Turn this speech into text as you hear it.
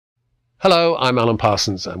Hello, I'm Alan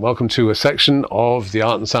Parsons, and welcome to a section of the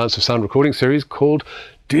Art and Science of Sound recording series called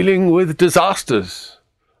Dealing with Disasters,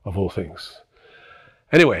 of all things.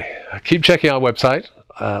 Anyway, keep checking our website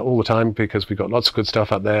all the time because we've got lots of good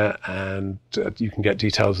stuff up there, and you can get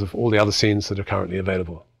details of all the other scenes that are currently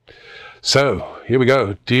available. So, here we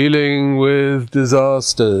go, Dealing with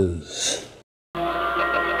Disasters.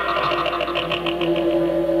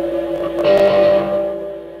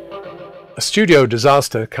 A studio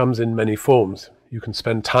disaster comes in many forms. You can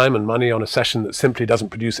spend time and money on a session that simply doesn't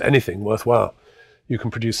produce anything worthwhile. You can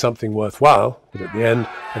produce something worthwhile, but at the end,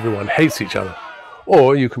 everyone hates each other.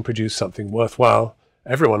 Or you can produce something worthwhile,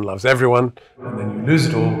 everyone loves everyone, and then you lose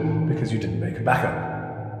it all because you didn't make a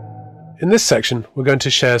backup. In this section, we're going to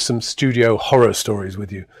share some studio horror stories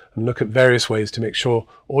with you and look at various ways to make sure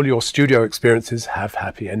all your studio experiences have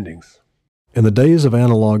happy endings. In the days of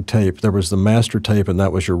analog tape, there was the master tape, and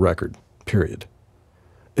that was your record. Period.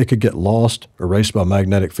 It could get lost, erased by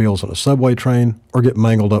magnetic fields on a subway train, or get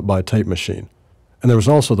mangled up by a tape machine. And there was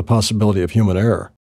also the possibility of human error.